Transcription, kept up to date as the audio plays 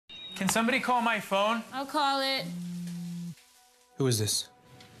Can somebody call my phone? I'll call it. Who is this?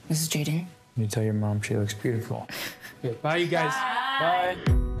 This is Jaden. You tell your mom she looks beautiful. Okay, bye, you guys. Bye.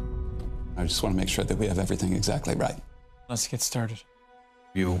 I just want to make sure that we have everything exactly right. Let's get started.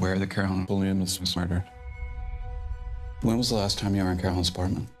 Are you aware that Carolyn Williams was murdered? When was the last time you were in Carolyn's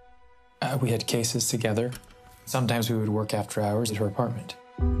apartment? We had cases together. Sometimes we would work after hours at her apartment.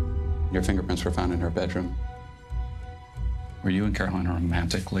 Your fingerprints were found in her bedroom. Were you and Carolyn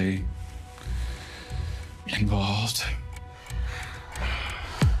romantically involved?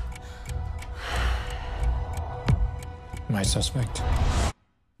 My suspect.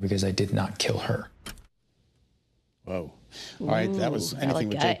 Because I did not kill her. Whoa. All right, that was anything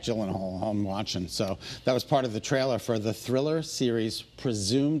with Jake Gyllenhaal I'm watching. So that was part of the trailer for the thriller series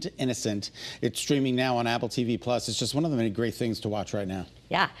Presumed Innocent. It's streaming now on Apple TV+. It's just one of the many great things to watch right now.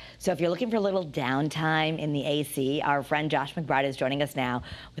 Yeah, so if you're looking for a little downtime in the AC, our friend Josh McBride is joining us now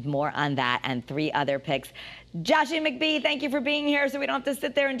with more on that and 3 other picks. Josh and McBee, thank you for being here so we don't have to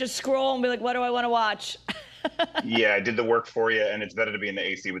sit there and just scroll and be like, what do I want to watch? Yeah, I did the work for you, and it's better to be in the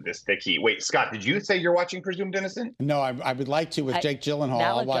AC with this thick heat. Wait, Scott, did you say you're watching Presumed Innocent? No, I would like to with Jake Gyllenhaal.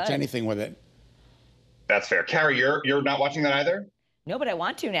 I'll watch anything with it. That's fair. Carrie, you're not watching that either? No, but I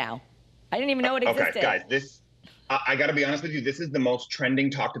want to now. I didn't even know it existed. Okay, guys, I got to be honest with you, this is the most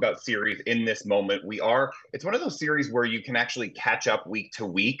trending, talked about series in this moment. It's one of those series where you can actually catch up week to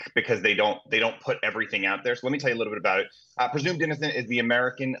week because they don't put everything out there. So let me tell you a little bit about it. Presumed Innocent is the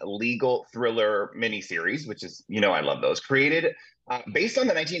American legal thriller miniseries, which is, I love those, created based on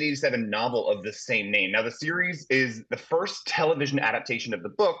the 1987 novel of the same name. Now, the series is the first television adaptation of the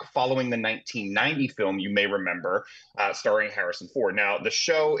book following the 1990 film, you may remember, starring Harrison Ford. Now, the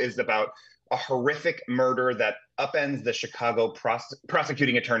show is about a horrific murder that upends the Chicago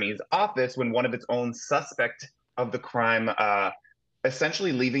prosecuting attorney's office when one of its own suspect of the crime,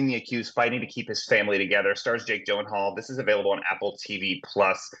 essentially leaving the accused fighting to keep his family together. Stars Jake Gyllenhaal. This is available on Apple TV+.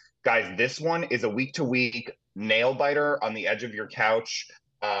 Guys, this one is a week-to-week nail-biter on the edge of your couch.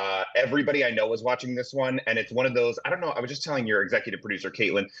 Everybody I know is watching this one, and it's one of those, I don't know, I was just telling your executive producer,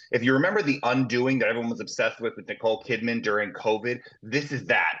 Caitlin, if you remember The Undoing that everyone was obsessed with Nicole Kidman during COVID, this is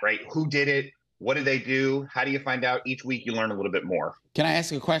that, right? Who did it? What did they do? How do you find out? Each week you learn a little bit more. Can I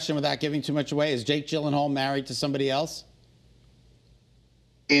ask a question without giving too much away? Is Jake Gyllenhaal married to somebody else?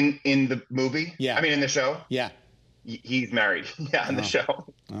 In the movie? Yeah. I mean, in the show? Yeah. He's married. Yeah, in the show.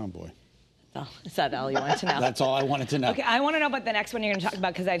 Oh, boy. Oh, is that all you wanted to know? That's all I wanted to know. Okay, I want to know about the next one you're going to talk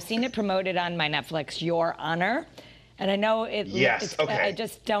about because I've seen it promoted on my Netflix, Your Honor. And I know it. Yes, okay. I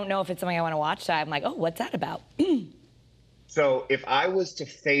just don't know if it's something I want to watch. So I'm like, oh, what's that about? So if I was to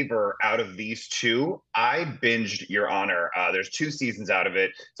favor out of these two, I binged Your Honor. There's 2 seasons out of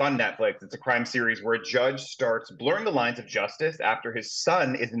it. It's on Netflix. It's a crime series where a judge starts blurring the lines of justice after his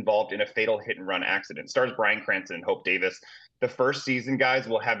son is involved in a fatal hit-and-run accident. It stars Bryan Cranston and Hope Davis. The first season, guys,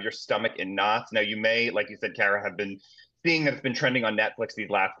 will have your stomach in knots. Now, you may, like you said, Kara, have been seeing that it's been trending on Netflix these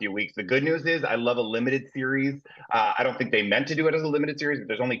last few weeks. The good news is I love a limited series. I don't think they meant to do it as a limited series, but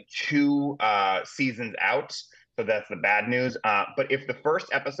there's only 2 seasons out. So that's the bad news. But if the first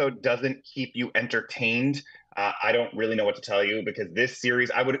episode doesn't keep you entertained, I don't really know what to tell you because this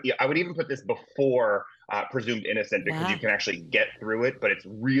series, I would even put this before Presumed Innocent because you can actually get through it, but it's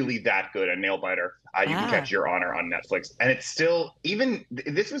really that good, a nail biter. You can catch Your Honor on Netflix. And it's still,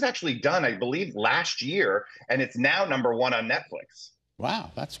 this was actually done, I believe, last year, and it's now #1 on Netflix.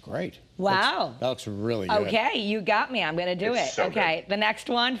 Wow, that's great. Wow. That looks really good. Okay, you got me. I'm going to do it. So okay, the next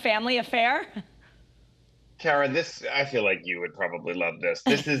one, Family Affair. Kara, I feel like you would probably love this.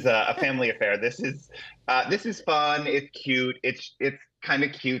 This is a family affair. This is fun. It's cute. It's kind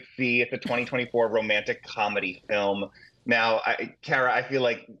of cutesy. It's a 2024 romantic comedy film. Now, Kara, I feel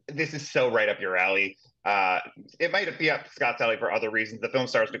like this is so right up your alley. It might be up Scott's alley for other reasons. The film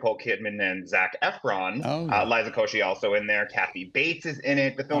stars Nicole Kidman and Zac Efron. Liza Koshy also in there. Kathy Bates is in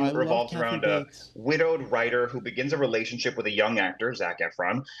it. The film revolves around a widowed writer who begins a relationship with a young actor, Zac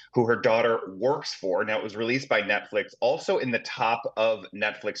Efron, who her daughter works for. Now, it was released by Netflix, also in the top of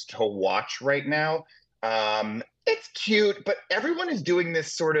Netflix to watch right now. It's cute, but everyone is doing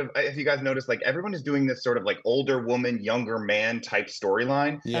this sort of, if you guys notice, like everyone is doing this sort of like older woman, younger man type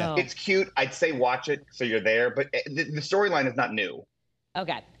storyline. Yeah. It's cute. I'd say watch it so you're there, but the storyline is not new.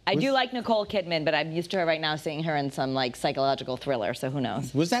 Okay. I do like Nicole Kidman, but I'm used to her right now seeing her in some like psychological thriller, so who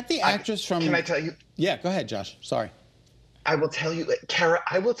knows? Was that the actress from... Can I tell you? Yeah, go ahead, Josh. Sorry. I will tell you, Kara,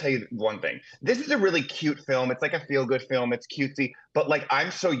 I will tell you one thing. This is a really cute film. It's like a feel-good film. It's cutesy, but like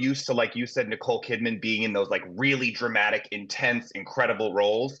I'm so used to, like you said, Nicole Kidman being in those like really dramatic, intense, incredible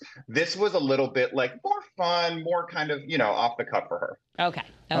roles. This was a little bit like more fun, more kind of, off the cuff for her. Okay.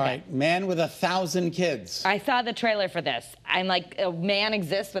 All right, man with 1,000 kids. I saw the trailer for this. I'm like, a man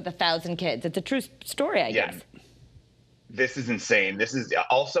exists with 1,000 kids. It's a true story, I guess. This is insane. This is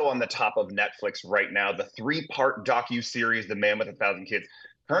also on the top of Netflix right now. The 3-part docu-series, The Man with 1,000 Kids.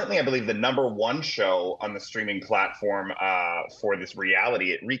 Currently, I believe the #1 show on the streaming platform for this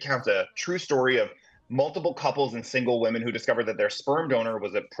reality. It recounts a true story of multiple couples and single women who discovered that their sperm donor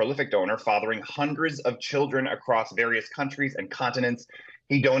was a prolific donor, fathering hundreds of children across various countries and continents.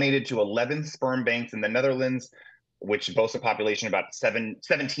 He donated to 11 sperm banks in the Netherlands, which boasts a population of about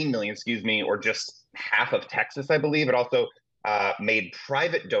 17 million, or just half of Texas, I believe. It also made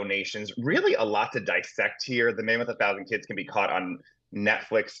private donations. Really a lot to dissect here. The Man with 1,000 Kids can be caught on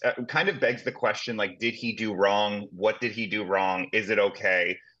Netflix. Kind of begs the question, like, did he do wrong? What did he do wrong? Is it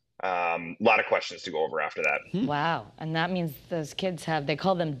okay? A lot of questions to go over after that. Wow. And that means those kids they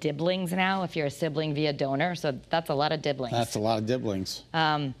call them dibblings now if you're a sibling via donor. So that's a lot of dibblings. That's a lot of dibblings.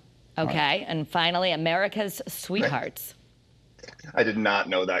 Okay. And finally, America's Sweethearts. I did not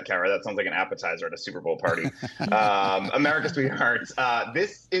know that, Kara. That sounds like an appetizer at a Super Bowl party. America's Sweethearts.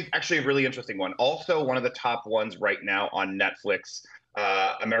 This is actually a really interesting one. Also, one of the top ones right now on Netflix.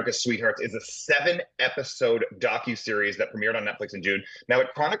 America's Sweethearts is a 7-episode docuseries that premiered on Netflix in June. Now, it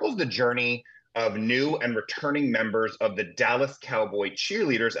chronicles the journey of new and returning members of the Dallas Cowboy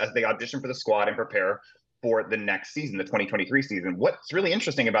cheerleaders as they audition for the squad and prepare for the next season, the 2023 season. What's really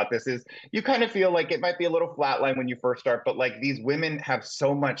interesting about this is you kind of feel like it might be a little flatline when you first start, but like these women have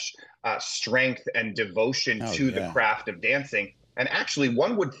so much strength and devotion to the craft of dancing. And actually,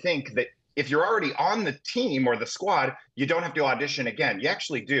 one would think that if you're already on the team or the squad, you don't have to audition again. You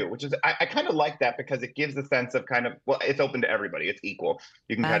actually do, which is, I kind of like that because it gives a sense of kind of, well, it's open to everybody. It's equal.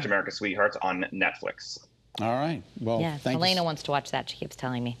 You can catch America's Sweethearts on Netflix. All right. Well, yeah, thank Elena wants to watch that. She keeps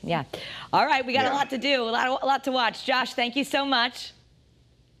telling me. Yeah. All right, we got a lot to do, a lot to watch. Josh, thank you so much.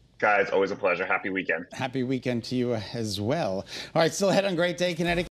 Guys, always a pleasure. Happy weekend. Happy weekend to you as well. All right, still ahead on Great Day, Connecticut.